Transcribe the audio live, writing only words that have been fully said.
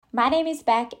My name is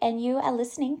Beck, and you are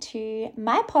listening to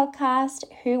my podcast,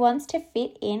 Who Wants to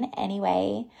Fit In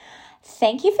Anyway?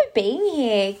 Thank you for being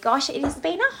here. Gosh, it has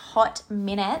been a hot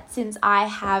minute since I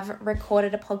have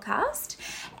recorded a podcast,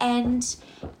 and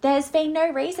there's been no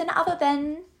reason other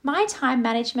than my time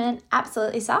management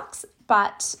absolutely sucks.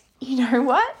 But you know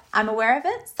what? I'm aware of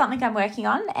it, something I'm working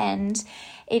on, and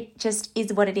it just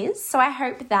is what it is. So I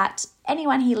hope that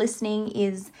anyone here listening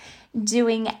is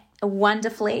doing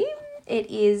wonderfully. It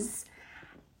is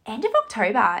end of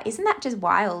October. Isn't that just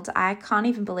wild? I can't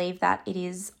even believe that it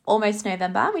is almost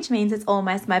November, which means it's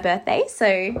almost my birthday.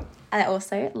 So I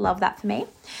also love that for me.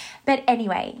 But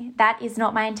anyway, that is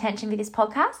not my intention for this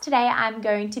podcast. Today I'm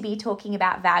going to be talking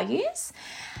about values.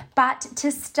 But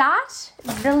to start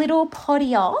the little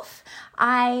potty off,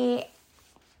 I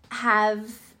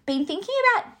have been thinking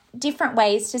about different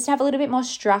ways just to have a little bit more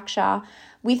structure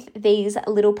with these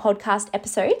little podcast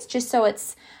episodes, just so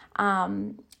it's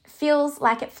feels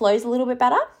like it flows a little bit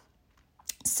better.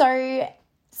 So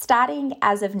starting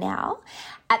as of now,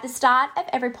 at the start of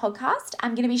every podcast,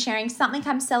 I'm going to be sharing something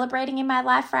I'm celebrating in my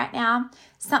life right now,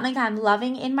 something I'm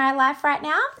loving in my life right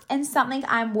now, and something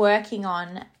I'm working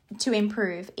on to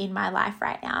improve in my life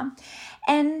right now.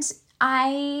 And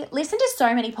I listen to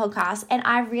so many podcasts, and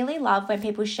I really love when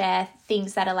people share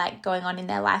things that are like going on in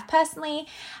their life personally.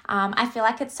 I feel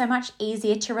like it's so much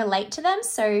easier to relate to them.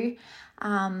 So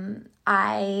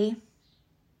I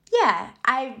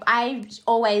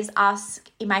always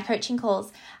ask in my coaching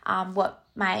calls what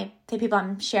the people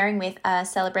I'm sharing with are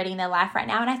celebrating their life right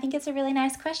now, and I think it's a really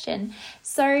nice question.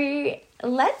 So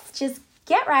let's just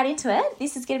get right into it.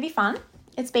 This is going to be fun.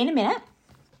 It's been a minute,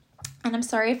 and I'm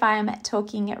sorry if I'm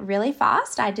talking really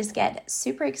fast. I just get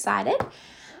super excited.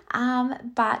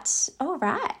 But all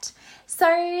right.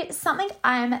 So something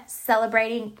I'm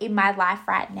celebrating in my life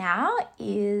right now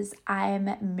is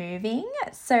I'm moving.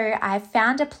 So I've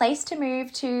found a place to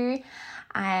move to.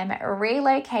 I'm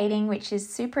relocating, which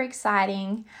is super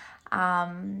exciting.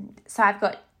 So I've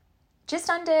got just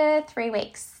under 3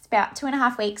 weeks, about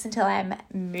 2.5 weeks until I'm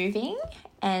moving,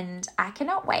 and I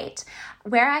cannot wait.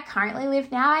 Where I currently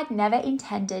live now, I'd never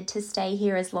intended to stay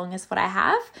here as long as what I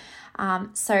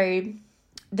have. So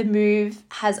the move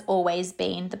has always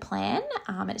been the plan.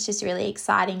 It's just really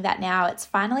exciting that now it's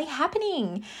finally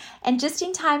happening. And just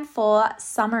in time for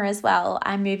summer as well.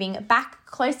 I'm moving back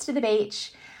close to the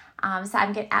beach. So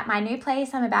I'm at my new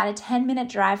place. I'm about a 10-minute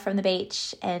drive from the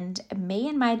beach, and me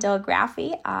and my dog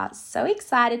Ralphie are so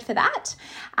excited for that.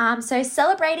 So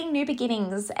celebrating new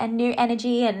beginnings and new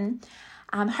energy, and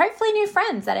hopefully new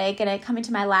friends that are going to come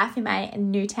into my life in my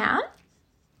new town.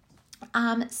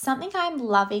 Something I'm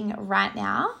loving right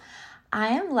now, I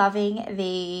am loving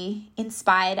the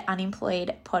Inspired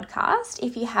Unemployed podcast.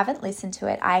 If you haven't listened to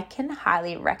it, I can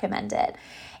highly recommend it.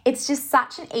 It's just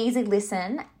such an easy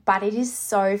listen, but it is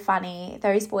so funny.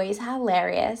 Those boys are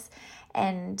hilarious.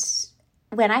 And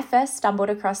when I first stumbled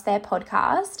across their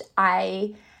podcast,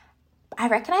 I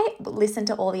reckon I listened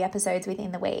to all the episodes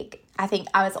within the week. I think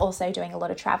I was also doing a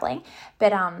lot of traveling,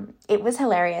 but it was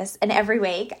hilarious. And every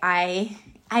week I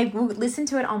will listen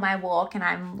to it on my walk, and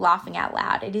I'm laughing out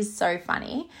loud. It is so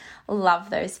funny. Love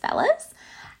those fellas.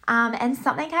 And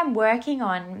something I'm working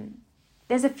on,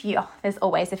 there's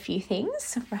always a few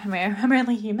things. I'm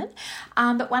only human.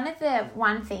 But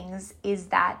one things is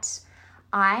that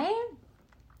I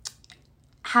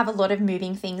have a lot of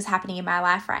moving things happening in my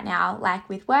life right now, like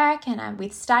with work and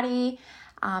with study,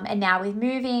 and now with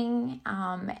moving.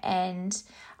 And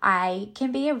I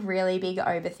can be a really big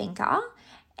overthinker,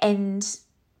 and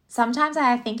sometimes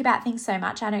I think about things so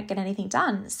much I don't get anything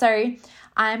done. So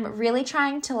I'm really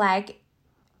trying to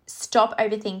stop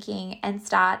overthinking and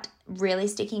start really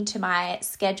sticking to my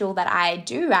schedule that I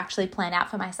do actually plan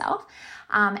out for myself,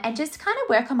 and just kind of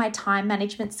work on my time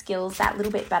management skills that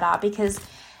little bit better, because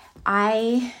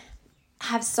I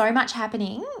have so much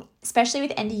happening, especially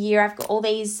with end of year. I've got all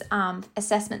these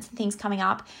assessments and things coming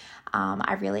up.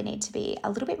 I really need to be a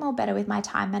little bit more better with my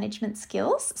time management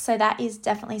skills. So that is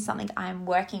definitely something I'm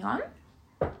working on.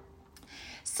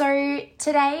 So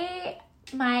today,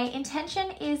 my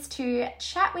intention is to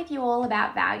chat with you all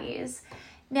about values.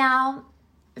 Now,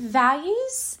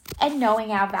 values and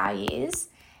knowing our values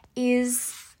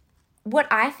is what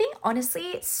I think, honestly,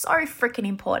 it's so freaking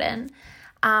important.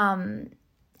 And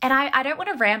I don't want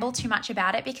to ramble too much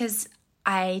about it, because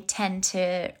I tend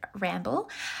to ramble,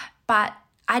 but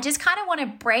I just kind of want to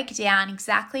break down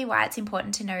exactly why it's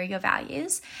important to know your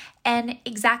values, and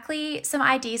exactly some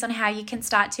ideas on how you can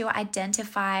start to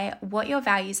identify what your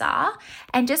values are,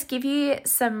 and just give you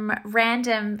some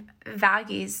random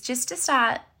values just to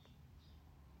start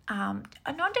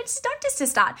not just to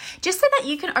start, just so that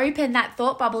you can open that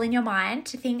thought bubble in your mind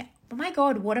to think, oh my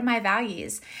God, what are my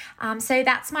values? So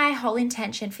that's my whole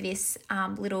intention for this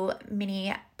little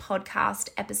mini podcast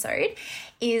episode,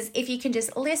 is if you can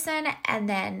just listen and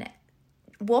then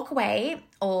walk away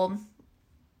or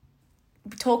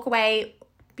talk away,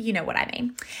 you know what I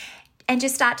mean, and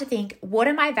just start to think, what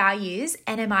are my values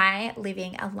and am I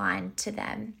living aligned to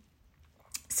them?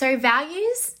 So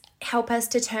values help us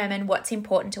determine what's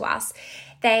important to us.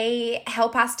 They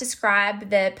help us describe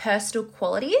the personal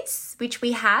qualities which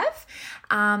we have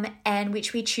and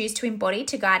which we choose to embody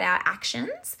to guide our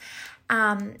actions.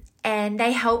 And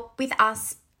they help with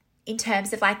us in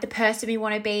terms of like the person we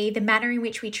want to be, the manner in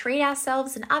which we treat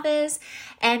ourselves and others,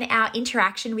 and our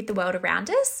interaction with the world around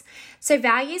us. So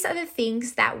values are the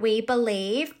things that we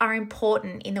believe are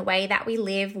important in the way that we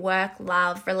live, work,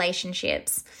 love,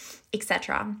 relationships,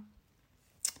 etc.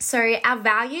 So our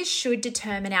values should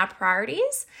determine our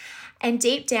priorities, and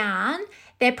deep down,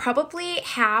 they're probably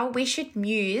how we should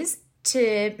use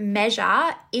to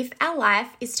measure if our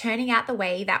life is turning out the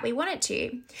way that we want it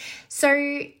to.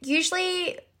 So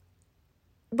usually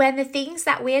when the things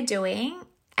that we're doing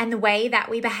and the way that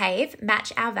we behave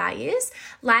match our values,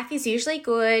 life is usually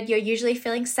good. You're usually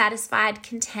feeling satisfied,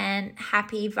 content,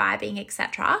 happy, vibing,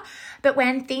 etc. But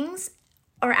when things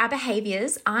or our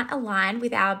behaviors aren't aligned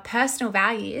with our personal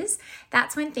values,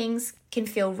 that's when things can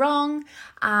feel wrong,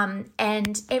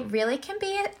 and it really can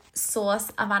be a source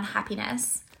of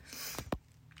unhappiness.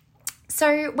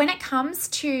 So when it comes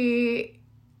to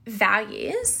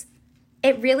values,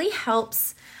 it really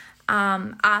helps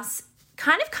us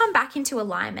kind of come back into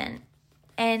alignment.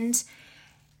 And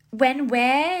when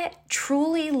we're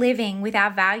truly living with our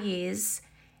values,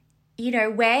 you know,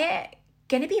 we're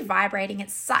going to be vibrating at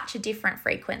such a different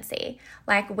frequency.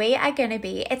 Like we are going to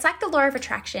be, it's like the law of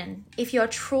attraction. If you're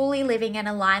truly living an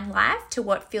aligned life to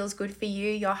what feels good for you,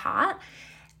 your heart,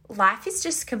 life is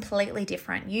just completely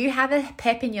different. You have a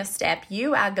pep in your step.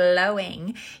 You are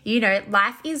glowing. You know,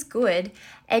 life is good,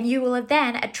 and you will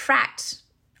then attract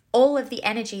all of the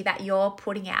energy that you're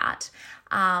putting out.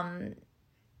 And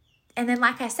then,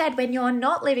 like I said, when you're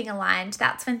not living aligned,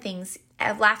 that's when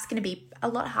life's going to be a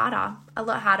lot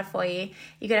harder for you.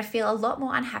 You're going to feel a lot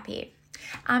more unhappy.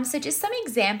 So just some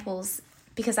examples,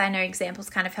 because I know examples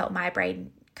kind of help my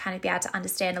brain kind of be able to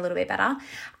understand a little bit better.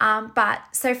 But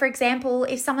so for example,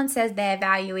 if someone says their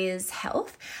value is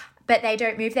health, but they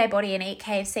don't move their body and eat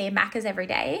KFC and Macca's every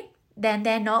day, then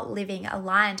they're not living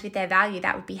aligned with their value.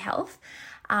 That would be health.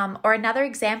 Or another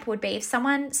example would be if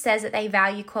someone says that they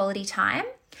value quality time,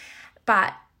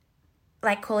 but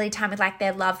like quality time with like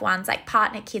their loved ones, like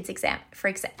partner, kids,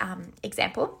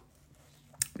 example,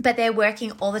 but they're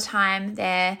working all the time.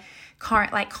 They're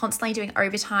constantly doing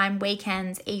overtime,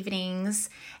 weekends, evenings,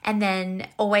 and then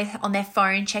always on their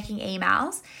phone checking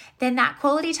emails. Then that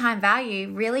quality time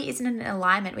value really isn't in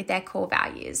alignment with their core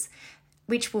values,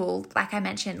 which will, like I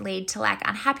mentioned, lead to like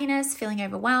unhappiness, feeling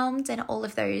overwhelmed, and all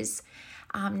of those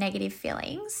negative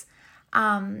feelings.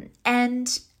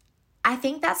 And I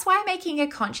think that's why making a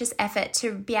conscious effort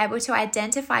to be able to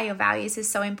identify your values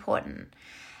is so important.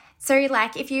 So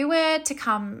like if you were to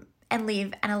come and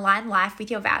live an aligned life with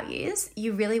your values,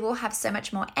 you really will have so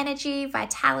much more energy,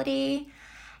 vitality,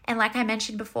 and like I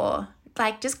mentioned before,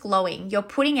 like just glowing. You're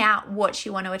putting out what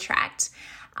you want to attract.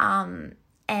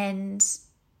 And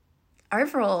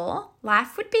overall,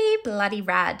 life would be bloody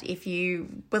rad if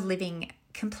you were living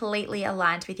completely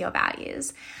aligned with your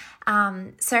values.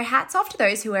 So hats off to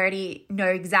those who already know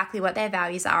exactly what their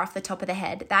values are off the top of their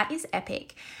head. That is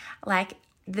epic. Like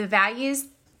the values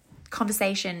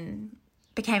conversation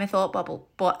became a thought bubble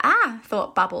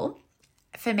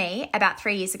for me about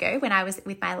 3 years ago when I was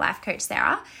with my life coach,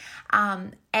 Sarah.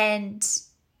 And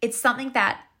it's something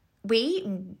that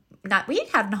we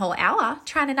had a whole hour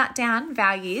trying to nut down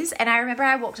values. And I remember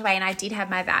I walked away and I did have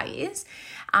my values.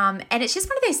 And it's just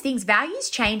one of those things. Values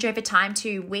change over time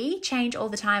too. We change all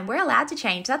the time. We're allowed to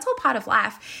change. That's all part of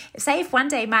life. Say if one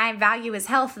day my value is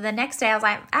health, the next day I was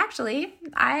like, actually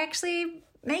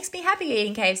makes me happy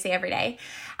eating KFC every day.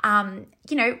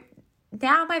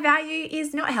 Now my value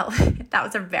is not health. That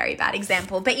was a very bad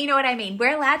example, but you know what I mean.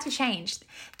 We're allowed to change.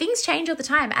 Things change all the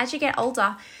time. As you get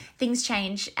older, things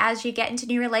change. As you get into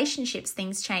new relationships,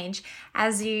 things change.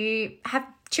 As you have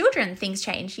children, things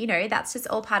change. That's just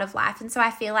all part of life. And so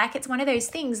I feel like it's one of those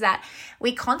things that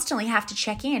we constantly have to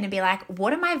check in and be like,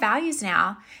 what are my values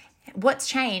now? What's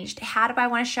changed? How do I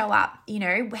want to show up?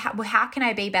 How can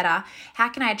I be better? How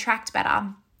can I attract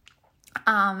better?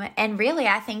 And really,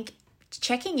 I think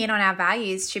checking in on our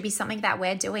values should be something that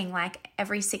we're doing like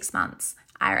every 6 months,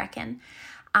 I reckon.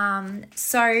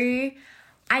 So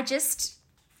I just,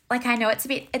 like, I know it's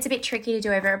a bit tricky to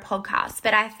do over a podcast,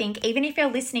 but I think even if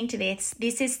you're listening to this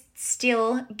is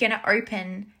still going to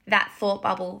open that thought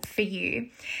bubble for you.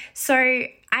 So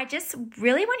I just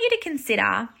really want you to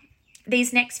consider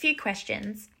these next few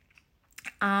questions.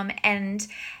 And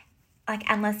like,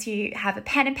 unless you have a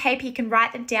pen and paper, you can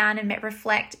write them down and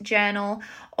reflect, journal,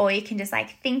 or you can just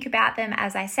like think about them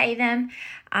as I say them.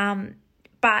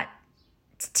 But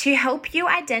to help you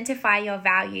identify your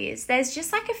values, there's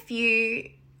just like a few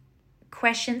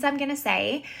questions I'm going to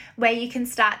say where you can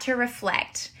start to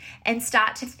reflect and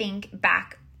start to think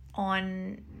back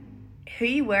on who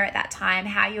you were at that time,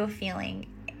 how you were feeling,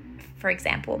 for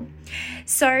example.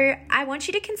 So I want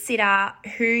you to consider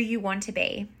who you want to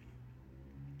be.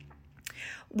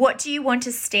 What do you want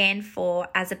to stand for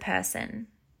as a person?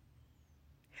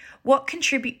 Oh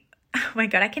my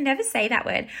God, I can never say that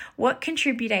word. What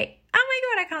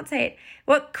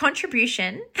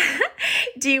contribution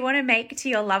do you want to make to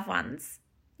your loved ones,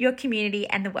 your community,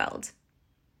 and the world?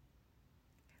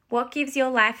 What gives your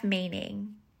life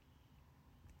meaning?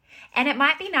 And it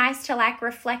might be nice to like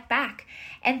reflect back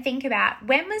and think about,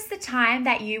 when was the time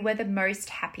that you were the most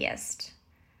happiest?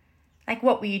 Like,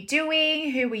 what were you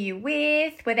doing? Who were you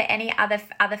with? Were there any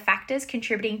other factors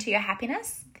contributing to your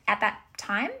happiness at that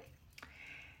time?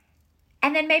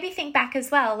 And then maybe think back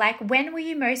as well, like, when were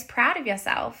you most proud of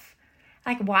yourself?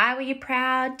 Like, why were you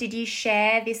proud? Did you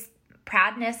share this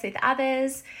proudness with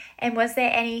others? And was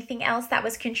there anything else that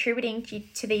was contributing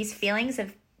to these feelings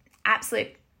of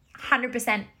absolute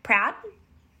 100% proud?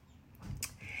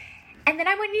 And then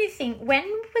I want you to think, when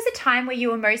was a time where you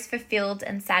were most fulfilled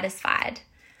and satisfied?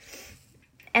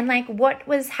 And like, what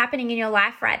was happening in your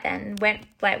life right then?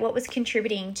 What was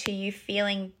contributing to you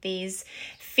feeling these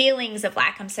feelings of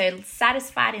like, I'm so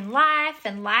satisfied in life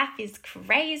and life is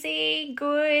crazy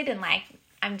good, and like,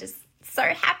 I'm just so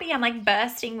happy. I'm like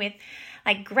bursting with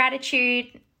like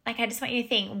gratitude. Like, I just want you to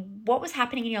think, what was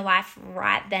happening in your life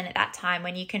right then at that time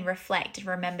when you can reflect and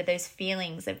remember those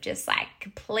feelings of just like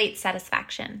complete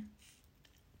satisfaction.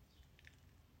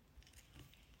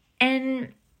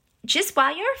 And just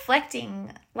while you're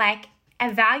reflecting, like,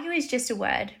 a value is just a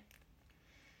word.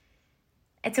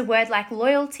 It's a word like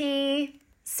loyalty,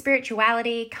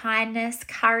 spirituality, kindness,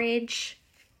 courage,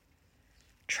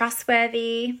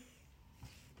 trustworthy,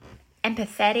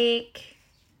 empathetic,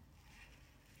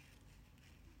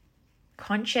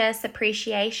 conscious,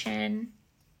 appreciation,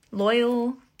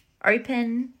 loyal,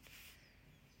 open.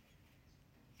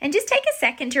 And just take a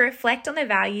second to reflect on the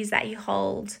values that you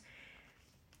hold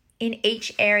in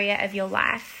each area of your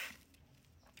life.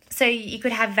 So you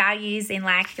could have values in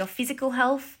like your physical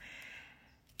health,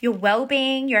 your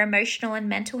well-being, your emotional and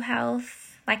mental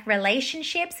health, like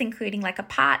relationships, including like a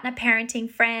partner, parenting,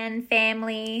 friend,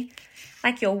 family,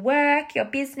 like your work, your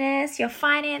business, your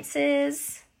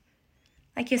finances,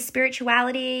 like your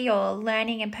spirituality, your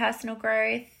learning and personal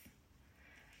growth.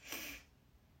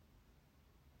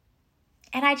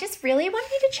 And I just really want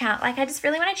you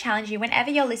to challenge you whenever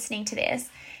you're listening to this.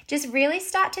 Just really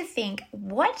start to think,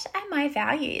 what are my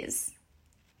values?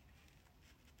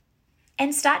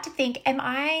 And start to think, am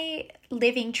I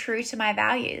living true to my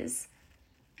values?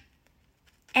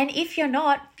 And if you're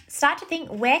not, start to think,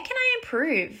 where can I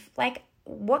improve? Like,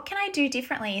 what can I do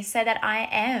differently so that I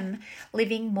am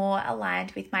living more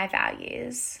aligned with my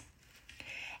values?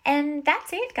 And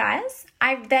that's it, guys.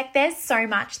 There's so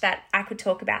much that I could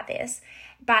talk about this,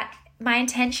 but my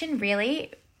intention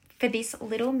really for this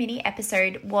little mini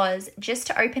episode was just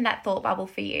to open that thought bubble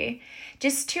for you,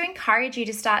 just to encourage you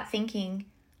to start thinking,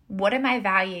 what are my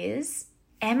values?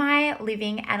 Am I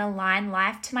living an aligned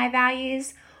life to my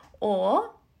values? Or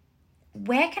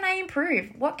where can I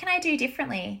improve? What can I do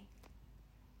differently?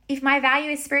 If my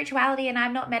value is spirituality and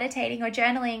I'm not meditating or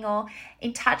journaling or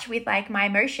in touch with like my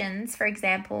emotions, for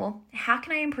example, how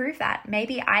can I improve that?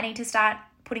 Maybe I need to start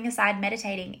putting aside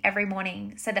meditating every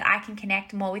morning so that I can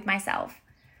connect more with myself.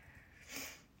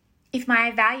 If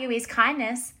my value is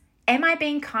kindness, am I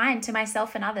being kind to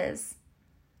myself and others?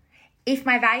 If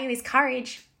my value is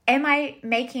courage, am I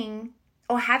making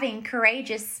or having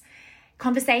courageous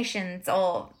conversations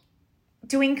or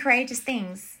doing courageous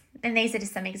things? And these are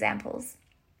just some examples.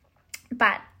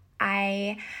 But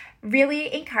I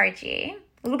really encourage you,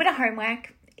 a little bit of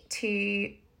homework,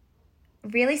 to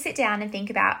really sit down and think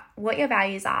about what your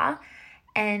values are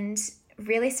and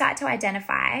really start to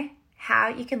identify how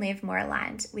you can live more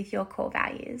aligned with your core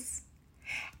values.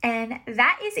 And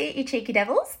that is it, you cheeky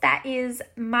devils. That is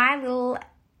my little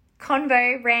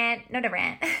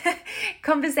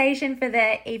conversation for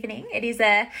the evening. It is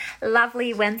a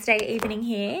lovely Wednesday evening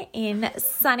here in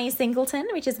sunny Singleton,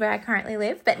 which is where I currently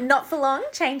live, but not for long.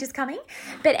 Change is coming.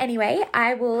 But anyway,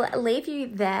 I will leave you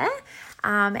there.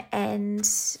 And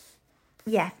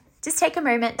yeah, just take a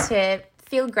moment to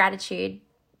feel gratitude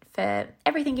for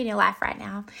everything in your life right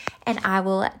now. And I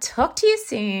will talk to you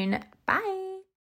soon. Bye.